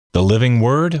The Living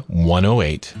Word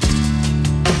 108.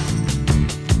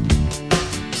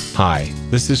 Hi,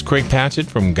 this is Craig Patchett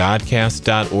from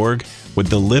Godcast.org with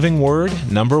the Living Word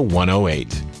number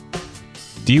 108.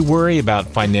 Do you worry about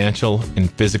financial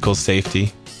and physical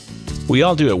safety? We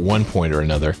all do at one point or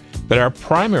another, but our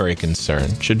primary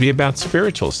concern should be about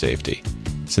spiritual safety,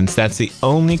 since that's the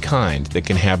only kind that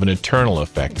can have an eternal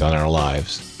effect on our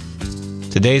lives.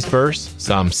 Today's verse,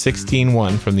 Psalm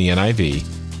 16:1 from the NIV,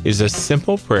 is a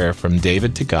simple prayer from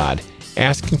David to God,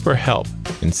 asking for help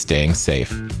in staying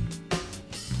safe.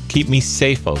 Keep me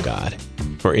safe, O God,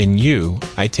 for in you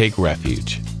I take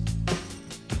refuge.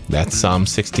 That's Psalm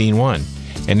 16:1,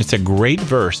 and it's a great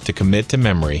verse to commit to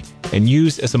memory and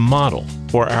use as a model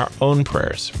for our own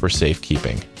prayers for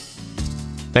safekeeping.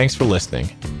 Thanks for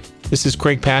listening. This is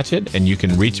Craig Patchett, and you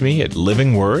can reach me at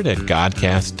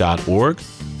livingword@godcast.org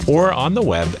or on the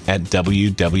web at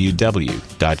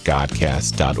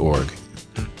www.godcast.org.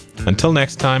 Until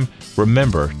next time,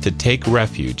 remember to take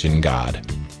refuge in God.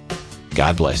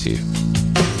 God bless you.